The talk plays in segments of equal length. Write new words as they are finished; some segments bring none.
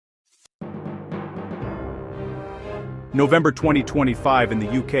November 2025 in the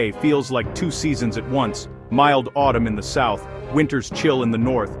UK feels like two seasons at once: mild autumn in the south, winter's chill in the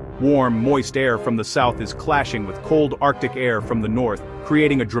north. Warm, moist air from the south is clashing with cold Arctic air from the north,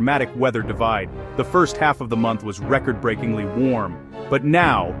 creating a dramatic weather divide. The first half of the month was record-breakingly warm, but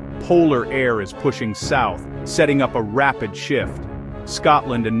now, polar air is pushing south, setting up a rapid shift.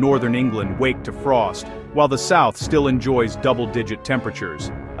 Scotland and northern England wake to frost, while the south still enjoys double-digit temperatures,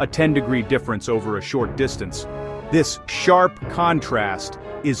 a 10-degree difference over a short distance. This sharp contrast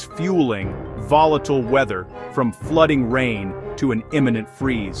is fueling volatile weather, from flooding rain to an imminent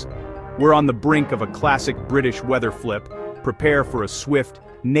freeze. We're on the brink of a classic British weather flip. Prepare for a swift,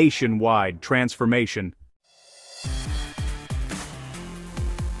 nationwide transformation.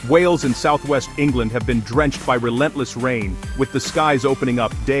 Wales and southwest England have been drenched by relentless rain, with the skies opening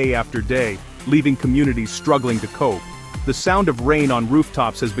up day after day, leaving communities struggling to cope. The sound of rain on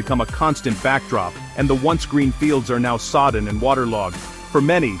rooftops has become a constant backdrop, and the once green fields are now sodden and waterlogged. For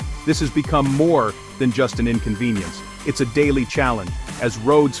many, this has become more than just an inconvenience. It's a daily challenge. As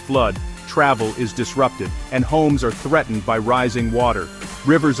roads flood, travel is disrupted, and homes are threatened by rising water.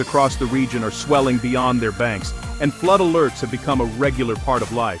 Rivers across the region are swelling beyond their banks, and flood alerts have become a regular part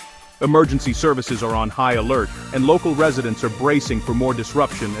of life. Emergency services are on high alert, and local residents are bracing for more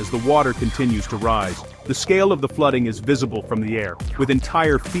disruption as the water continues to rise. The scale of the flooding is visible from the air, with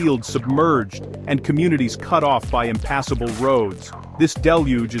entire fields submerged and communities cut off by impassable roads. This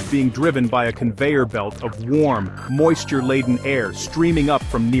deluge is being driven by a conveyor belt of warm, moisture-laden air streaming up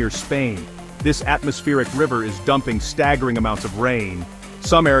from near Spain. This atmospheric river is dumping staggering amounts of rain.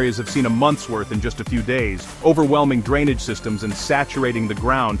 Some areas have seen a month's worth in just a few days, overwhelming drainage systems and saturating the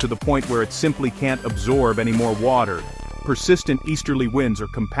ground to the point where it simply can't absorb any more water. Persistent easterly winds are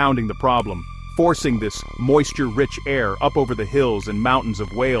compounding the problem, forcing this moisture-rich air up over the hills and mountains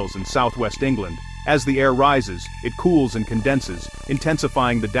of Wales and southwest England. As the air rises, it cools and condenses,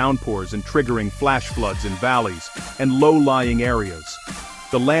 intensifying the downpours and triggering flash floods in valleys and low-lying areas.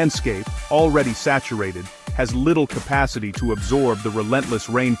 The landscape, already saturated, has little capacity to absorb the relentless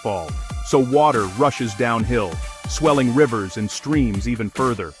rainfall, so water rushes downhill, swelling rivers and streams even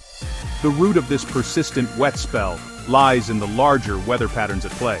further. The root of this persistent wet spell lies in the larger weather patterns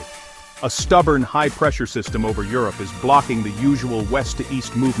at play. A stubborn high-pressure system over Europe is blocking the usual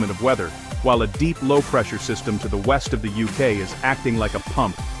west-to-east movement of weather, while a deep low-pressure system to the west of the UK is acting like a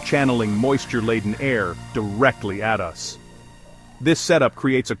pump, channeling moisture-laden air directly at us. This setup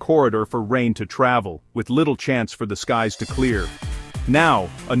creates a corridor for rain to travel, with little chance for the skies to clear. Now,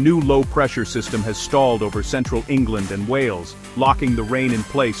 a new low-pressure system has stalled over central England and Wales, locking the rain in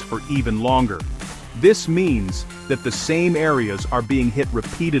place for even longer. This means that the same areas are being hit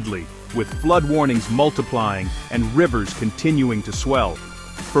repeatedly, with flood warnings multiplying and rivers continuing to swell.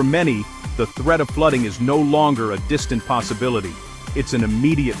 For many, the threat of flooding is no longer a distant possibility. It's an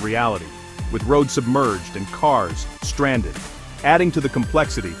immediate reality, with roads submerged and cars stranded. Adding to the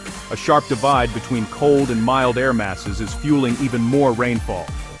complexity, a sharp divide between cold and mild air masses is fueling even more rainfall.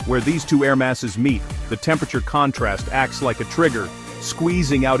 Where these two air masses meet, the temperature contrast acts like a trigger,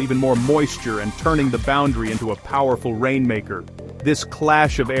 squeezing out even more moisture and turning the boundary into a powerful rainmaker. This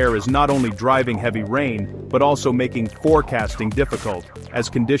clash of air is not only driving heavy rain, but also making forecasting difficult, as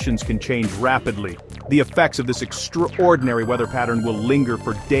conditions can change rapidly. The effects of this extraordinary weather pattern will linger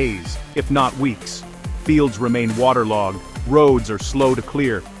for days, if not weeks. Fields remain waterlogged, roads are slow to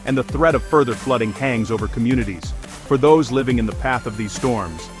clear, and the threat of further flooding hangs over communities. For those living in the path of these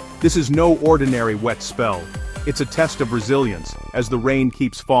storms, this is no ordinary wet spell. It's a test of resilience, as the rain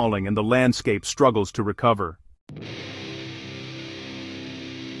keeps falling and the landscape struggles to recover.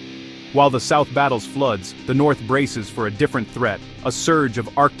 While the south battles floods, the north braces for a different threat, a surge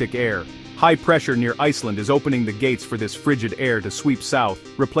of Arctic air. High pressure near Iceland is opening the gates for this frigid air to sweep south,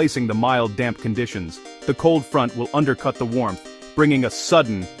 replacing the mild, damp conditions. The cold front will undercut the warmth, bringing a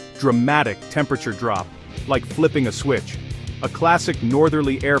sudden, dramatic temperature drop, like flipping a switch. A classic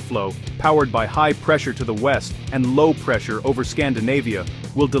northerly airflow, powered by high pressure to the west and low pressure over Scandinavia,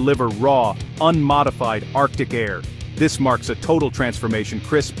 will deliver raw, unmodified Arctic air. This marks a total transformation: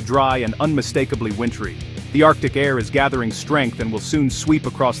 crisp, dry, and unmistakably wintry. The Arctic air is gathering strength and will soon sweep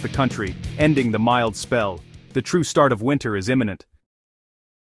across the country, ending the mild spell. The true start of winter is imminent.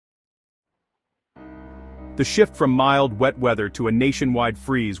 The shift from mild, wet weather to a nationwide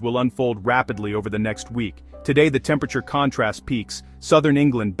freeze will unfold rapidly over the next week. Today the temperature contrast peaks, southern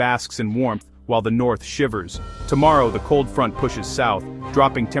England basks in warmth, while the north shivers. Tomorrow the cold front pushes south,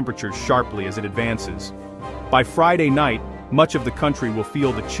 dropping temperatures sharply as it advances. By Friday night, much of the country will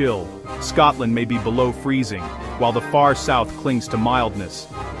feel the chill. Scotland may be below freezing, while the far south clings to mildness.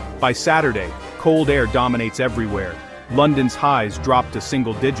 By Saturday, cold air dominates everywhere. London's highs drop to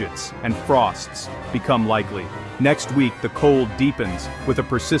single digits, and frosts become likely. Next week the cold deepens, with a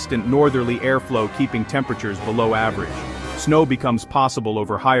persistent northerly airflow keeping temperatures below average. Snow becomes possible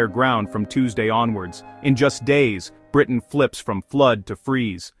over higher ground from Tuesday onwards. In just days, Britain flips from flood to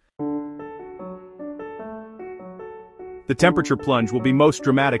freeze. The temperature plunge will be most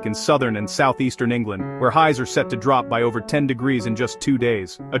dramatic in southern and southeastern England, where highs are set to drop by over 10 degrees in just 2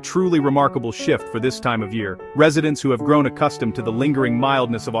 days. A truly remarkable shift for this time of year. Residents who have grown accustomed to the lingering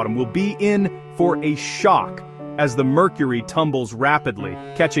mildness of autumn will be in for a shock as the mercury tumbles rapidly,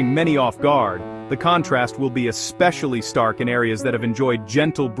 catching many off guard. The contrast will be especially stark in areas that have enjoyed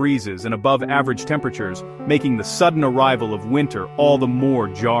gentle breezes and above-average temperatures, making the sudden arrival of winter all the more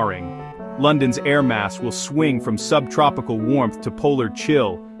jarring. London's air mass will swing from subtropical warmth to polar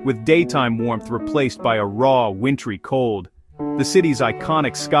chill, with daytime warmth replaced by a raw, wintry cold. The city's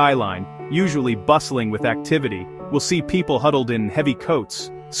iconic skyline, usually bustling with activity, will see people huddled in heavy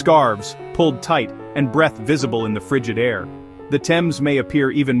coats, scarves pulled tight, and breath visible in the frigid air. The Thames may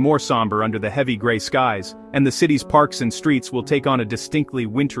appear even more somber under the heavy gray skies, and the city's parks and streets will take on a distinctly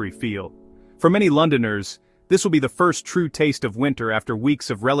wintry feel. For many Londoners, this will be the first true taste of winter after weeks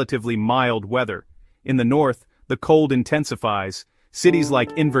of relatively mild weather. In the north, the cold intensifies. Cities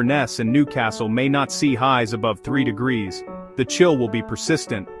like Inverness and Newcastle may not see highs above 3 degrees. The chill will be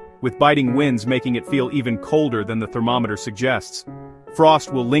persistent, with biting winds making it feel even colder than the thermometer suggests.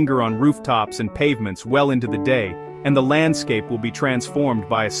 Frost will linger on rooftops and pavements well into the day, and the landscape will be transformed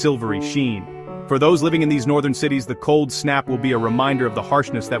by a silvery sheen. For those living in these northern cities, the cold snap will be a reminder of the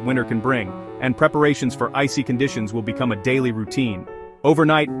harshness that winter can bring, and preparations for icy conditions will become a daily routine.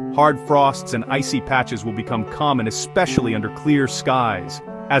 Overnight, hard frosts and icy patches will become common, especially under clear skies.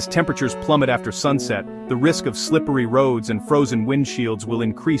 As temperatures plummet after sunset, the risk of slippery roads and frozen windshields will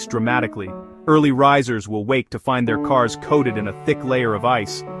increase dramatically. Early risers will wake to find their cars coated in a thick layer of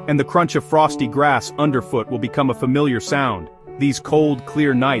ice, and the crunch of frosty grass underfoot will become a familiar sound. These cold,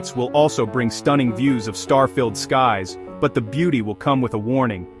 clear nights will also bring stunning views of star-filled skies, but the beauty will come with a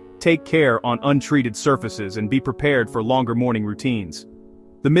warning. Take care on untreated surfaces and be prepared for longer morning routines.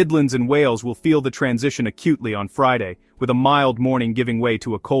 The Midlands and Wales will feel the transition acutely on Friday, with a mild morning giving way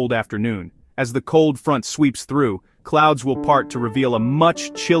to a cold afternoon. As the cold front sweeps through, clouds will part to reveal a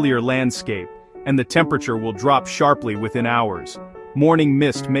much chillier landscape, and the temperature will drop sharply within hours. Morning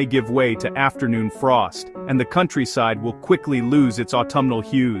mist may give way to afternoon frost, and the countryside will quickly lose its autumnal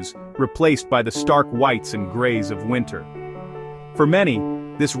hues, replaced by the stark whites and grays of winter. For many,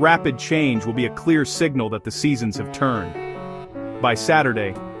 this rapid change will be a clear signal that the seasons have turned. By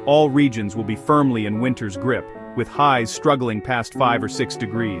Saturday, all regions will be firmly in winter's grip, with highs struggling past 5 or 6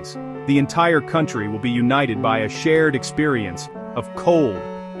 degrees. The entire country will be united by a shared experience of cold,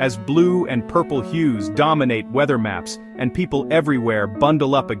 as blue and purple hues dominate weather maps and people everywhere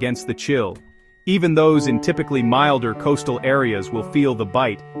bundle up against the chill. Even those in typically milder coastal areas will feel the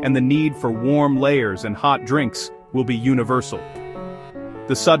bite, and the need for warm layers and hot drinks will be universal.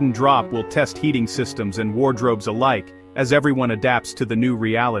 The sudden drop will test heating systems and wardrobes alike, as everyone adapts to the new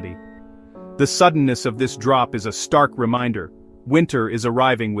reality. The suddenness of this drop is a stark reminder. Winter is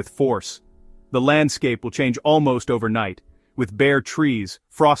arriving with force. The landscape will change almost overnight, with bare trees,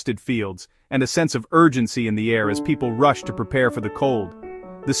 frosted fields, and a sense of urgency in the air as people rush to prepare for the cold.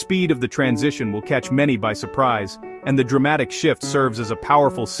 The speed of the transition will catch many by surprise, and the dramatic shift serves as a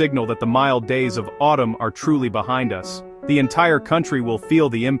powerful signal that the mild days of autumn are truly behind us. The entire country will feel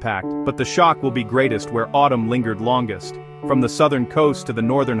the impact, but the shock will be greatest where autumn lingered longest. From the southern coast to the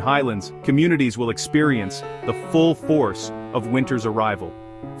northern highlands, communities will experience the full force of winter's arrival.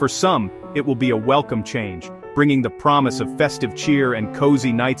 For some, it will be a welcome change, bringing the promise of festive cheer and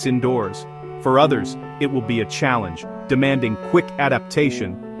cozy nights indoors. For others, it will be a challenge, demanding quick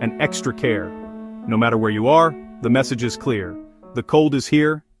adaptation and extra care. No matter where you are, the message is clear. The cold is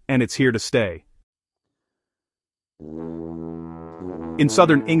here, and it's here to stay. In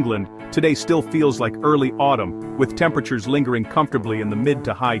southern England, today still feels like early autumn, with temperatures lingering comfortably in the mid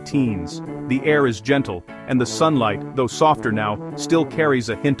to high teens. The air is gentle, and the sunlight, though softer now, still carries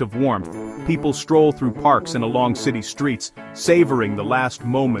a hint of warmth. People stroll through parks and along city streets, savoring the last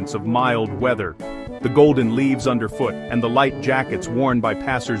moments of mild weather. The golden leaves underfoot and the light jackets worn by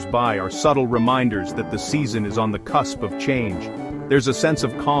passers-by are subtle reminders that the season is on the cusp of change. There's a sense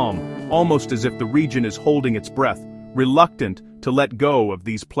of calm, almost as if the region is holding its breath, reluctant to let go of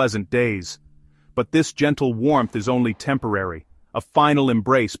these pleasant days. But this gentle warmth is only temporary, a final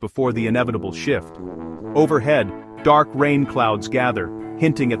embrace before the inevitable shift. Overhead, dark rain clouds gather,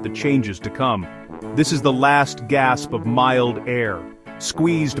 hinting at the changes to come. This is the last gasp of mild air.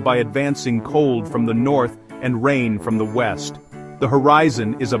 Squeezed by advancing cold from the north, and rain from the west. The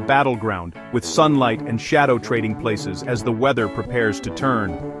horizon is a battleground, with sunlight and shadow trading places as the weather prepares to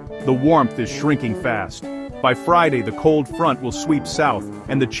turn. The warmth is shrinking fast. By Friday, the cold front will sweep south,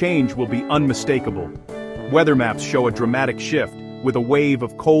 and the change will be unmistakable. Weather maps show a dramatic shift, with a wave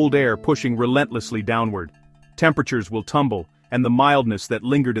of cold air pushing relentlessly downward. Temperatures will tumble, and the mildness that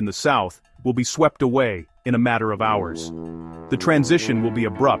lingered in the south will be swept away in a matter of hours. The transition will be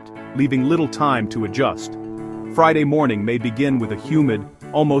abrupt, leaving little time to adjust. Friday morning may begin with a humid,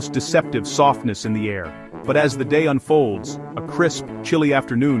 almost deceptive softness in the air, but as the day unfolds, a crisp, chilly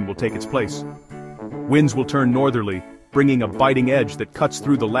afternoon will take its place. Winds will turn northerly, bringing a biting edge that cuts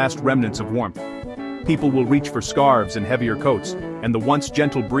through the last remnants of warmth. People will reach for scarves and heavier coats, and the once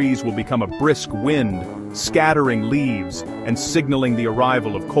gentle breeze will become a brisk wind, scattering leaves and signaling the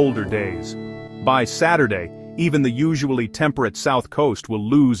arrival of colder days. By Saturday, even the usually temperate south coast will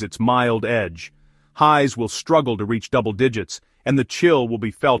lose its mild edge. Highs will struggle to reach double digits, and the chill will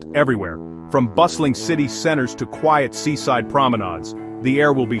be felt everywhere. From bustling city centers to quiet seaside promenades, the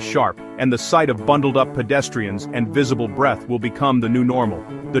air will be sharp, and the sight of bundled-up pedestrians and visible breath will become the new normal.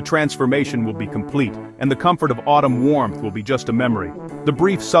 The transformation will be complete, and the comfort of autumn warmth will be just a memory. The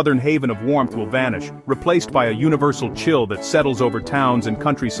brief southern haven of warmth will vanish, replaced by a universal chill that settles over towns and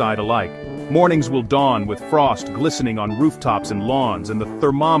countryside alike. Mornings will dawn with frost glistening on rooftops and lawns, and the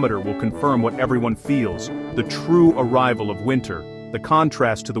thermometer will confirm what everyone feels: the true arrival of winter. The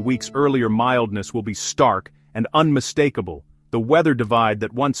contrast to the week's earlier mildness will be stark and unmistakable. The weather divide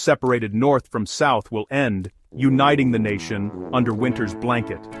that once separated north from south will end, uniting the nation under winter's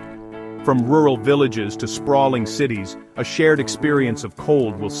blanket. From rural villages to sprawling cities, a shared experience of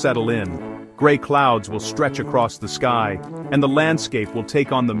cold will settle in. Gray clouds will stretch across the sky, and the landscape will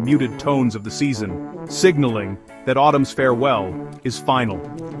take on the muted tones of the season, signaling that autumn's farewell is final.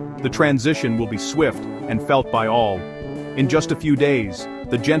 The transition will be swift and felt by all. In just a few days,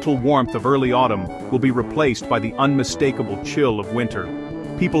 the gentle warmth of early autumn will be replaced by the unmistakable chill of winter.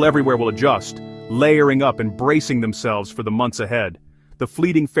 People everywhere will adjust, layering up and bracing themselves for the months ahead. The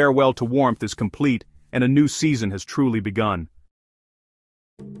fleeting farewell to warmth is complete, and a new season has truly begun.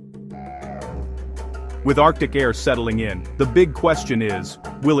 With Arctic air settling in, the big question is,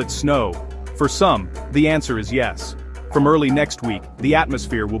 will it snow? For some, the answer is yes. From early next week, the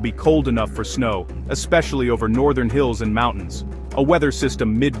atmosphere will be cold enough for snow, especially over northern hills and mountains. A weather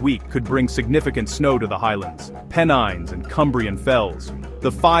system mid-week could bring significant snow to the highlands, Pennines and Cumbrian fells.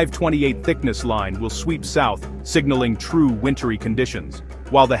 The 528 thickness line will sweep south, signaling true wintry conditions.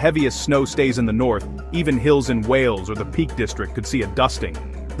 While the heaviest snow stays in the north, even hills in Wales or the Peak District could see a dusting.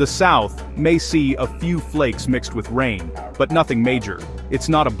 The south may see a few flakes mixed with rain, but nothing major. It's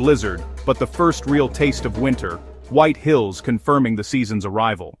not a blizzard, but the first real taste of winter, white hills confirming the season's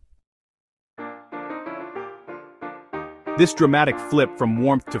arrival. This dramatic flip from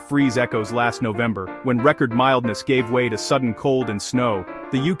warmth to freeze echoes last November, when record mildness gave way to sudden cold and snow.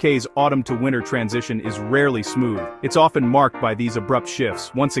 The UK's autumn-to-winter transition is rarely smooth. It's often marked by these abrupt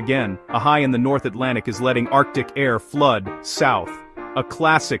shifts. Once again, a high in the North Atlantic is letting Arctic air flood south. A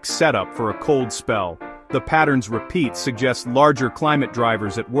classic setup for a cold spell. The pattern's repeat suggests larger climate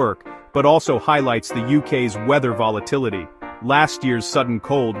drivers at work, but also highlights the UK's weather volatility. Last year's sudden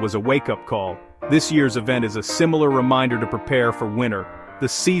cold was a wake-up call. This year's event is a similar reminder to prepare for winter. The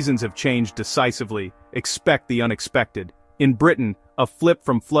seasons have changed decisively. Expect the unexpected. In Britain, a flip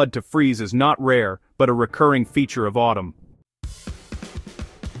from flood to freeze is not rare, but a recurring feature of autumn.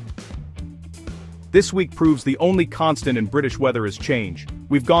 This week proves the only constant in British weather is change.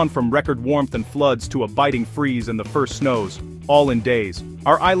 We've gone from record warmth and floods to a biting freeze and the first snows, all in days.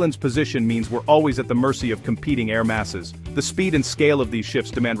 Our island's position means we're always at the mercy of competing air masses. The speed and scale of these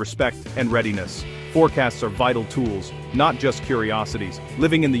shifts demand respect and readiness. Forecasts are vital tools, not just curiosities.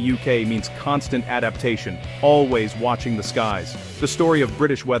 Living in the UK means constant adaptation, always watching the skies. The story of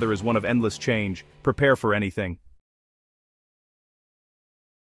British weather is one of endless change. Prepare for anything.